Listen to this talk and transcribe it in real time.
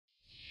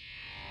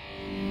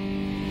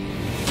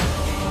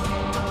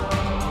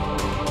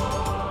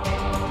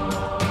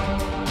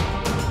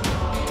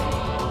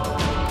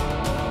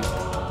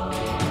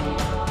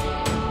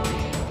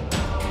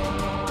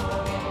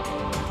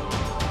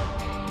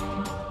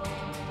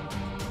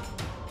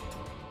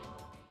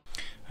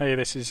Hey,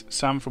 this is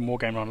Sam from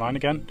Wargamer Online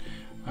again,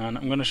 and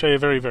I'm going to show you a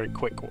very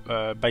quick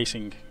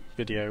basing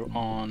video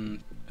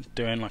on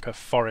doing like a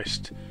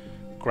forest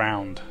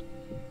ground.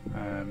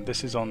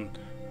 This is on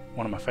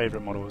one of my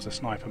favourite models, a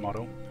sniper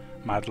model,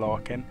 Mad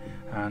Larkin,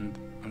 and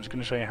I'm just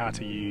going to show you how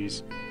to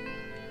use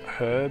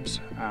herbs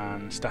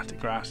and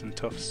static grass and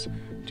tufts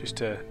just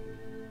to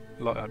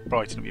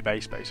brighten up your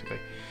base basically.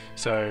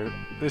 So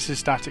this is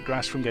static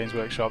grass from Games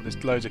Workshop.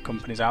 There's loads of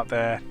companies out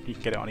there, you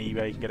can get it on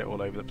eBay, you can get it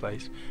all over the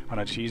place, and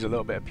I just use a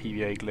little bit of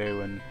PVA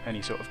glue and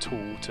any sort of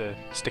tool to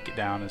stick it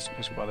down as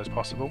well as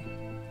possible.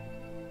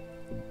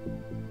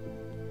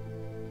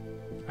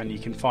 And you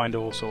can find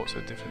all sorts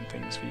of different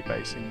things for your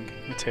basing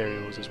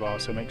materials as well,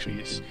 so make sure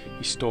you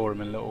store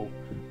them in little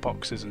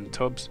boxes and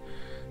tubs.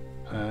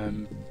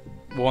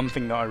 One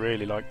thing that I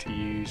really like to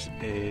use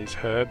is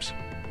herbs,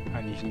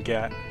 and you can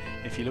get,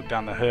 if you look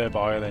down the herb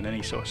aisle in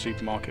any sort of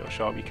supermarket or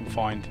shop, you can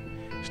find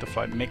stuff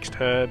like mixed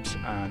herbs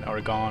and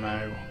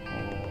oregano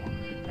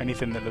or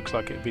anything that looks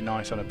like it would be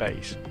nice on a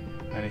base.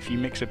 And if you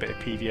mix a bit of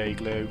PVA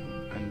glue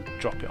and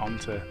drop it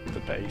onto the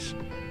base,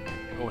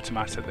 it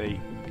automatically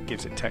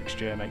gives it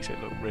texture, makes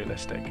it look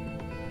realistic.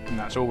 And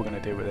that's all we're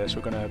going to do with this.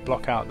 We're going to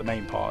block out the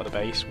main part of the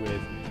base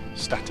with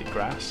static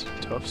grass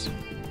tufts,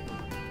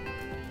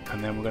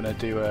 and then we're going to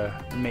do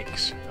a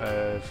mix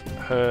of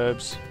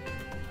herbs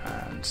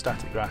and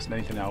static grass and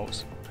anything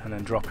else, and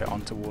then drop it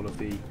onto all of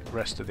the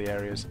rest of the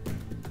areas,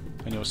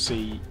 and you'll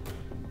see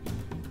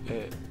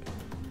it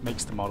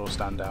makes the model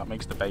stand out,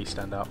 makes the base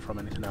stand out from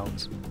anything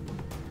else.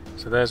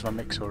 So there's my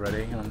mix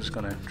already, and I'm just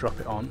going to drop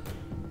it on.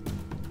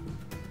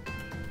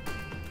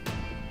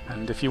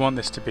 And if you want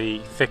this to be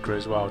thicker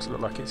as well, to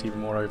look like it's even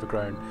more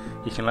overgrown,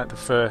 you can let the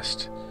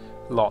first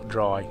lot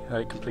dry,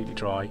 let it completely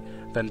dry,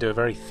 then do a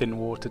very thin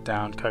watered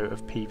down coat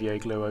of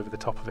PVA glue over the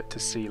top of it to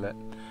seal it,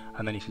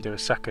 and then you can do a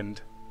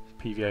second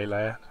PVA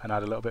layer and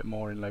add a little bit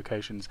more in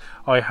locations.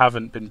 I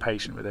haven't been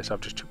patient with this,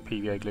 I've just took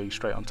PVA glue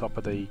straight on top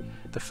of the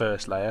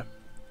first layer,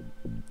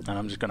 and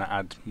I'm just going to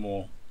add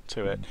more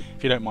to it.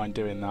 If you don't mind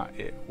doing that,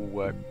 it will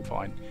work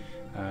fine.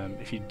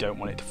 If you don't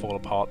want it to fall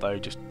apart though,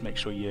 just make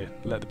sure you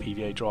let the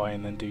PVA dry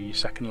and then do your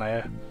second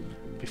layer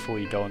before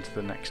you go on to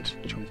the next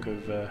chunk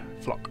of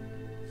flock.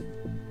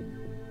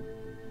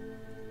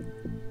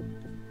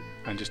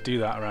 And just do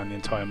that around the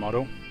entire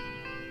model.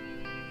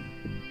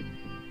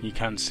 You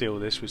can seal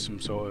this with some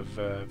sort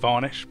of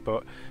varnish,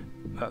 but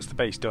that's the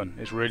base done.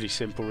 It's really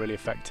simple, really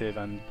effective,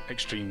 and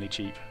extremely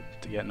cheap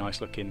to get nice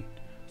looking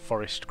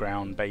forest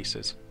ground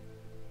bases.